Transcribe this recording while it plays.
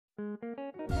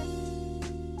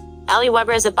Allie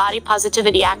Weber is a body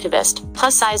positivity activist,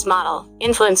 plus-size model,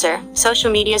 influencer,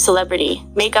 social media celebrity,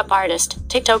 makeup artist,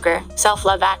 TikToker,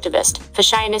 self-love activist,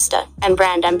 fashionista, and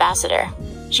brand ambassador.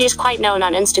 She is quite known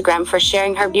on Instagram for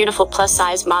sharing her beautiful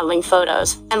plus-size modeling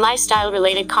photos and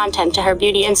lifestyle-related content to her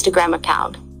beauty Instagram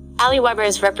account. Allie Weber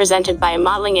is represented by a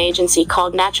modeling agency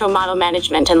called Natural Model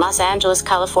Management in Los Angeles,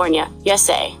 California,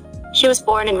 USA. She was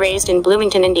born and raised in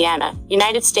Bloomington, Indiana,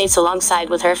 United States alongside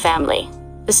with her family.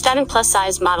 The stunning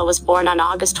plus-size model was born on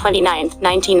August 29,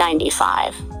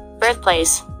 1995.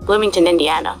 Birthplace, Bloomington,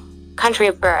 Indiana. Country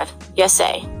of birth,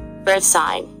 USA. Birth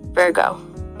sign, Virgo.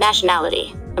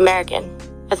 Nationality, American.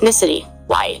 Ethnicity,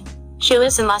 white. She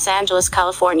lives in Los Angeles,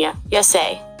 California,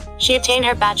 USA. She obtained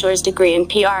her bachelor's degree in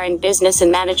PR and Business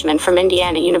and Management from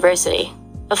Indiana University.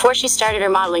 Before she started her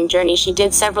modeling journey, she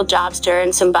did several jobs to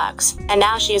earn some bucks, and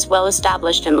now she is well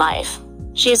established in life.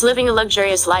 She is living a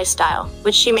luxurious lifestyle,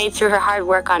 which she made through her hard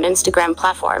work on Instagram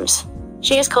platforms.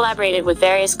 She has collaborated with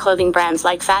various clothing brands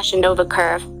like Fashion Nova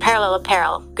Curve, Parallel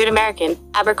Apparel, Good American,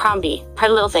 Abercrombie,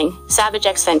 Thing, Savage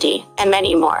X Fenty, and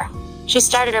many more. She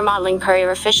started her modeling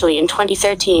career officially in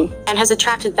 2013, and has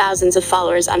attracted thousands of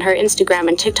followers on her Instagram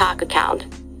and TikTok account.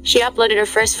 She uploaded her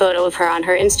first photo of her on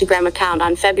her Instagram account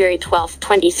on February 12,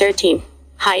 2013.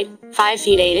 Height, 5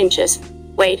 feet 8 inches.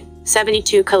 Weight,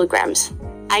 72 kilograms.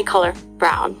 Eye color,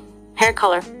 brown. Hair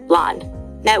color, blonde.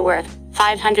 Net worth,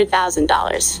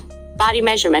 $500,000. Body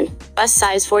measurement, bust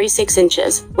size 46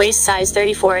 inches, waist size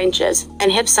 34 inches,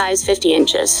 and hip size 50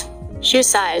 inches. Shoe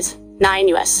size, 9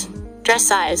 US. Dress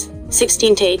size,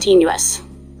 16 to 18 US.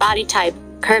 Body type,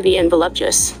 curvy and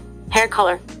voluptuous. Hair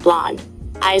color, blonde.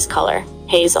 Eyes color,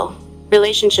 hazel.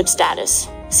 Relationship status,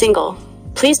 single.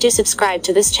 Please do subscribe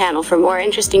to this channel for more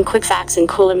interesting quick facts and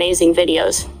cool amazing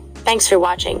videos. Thanks for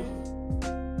watching.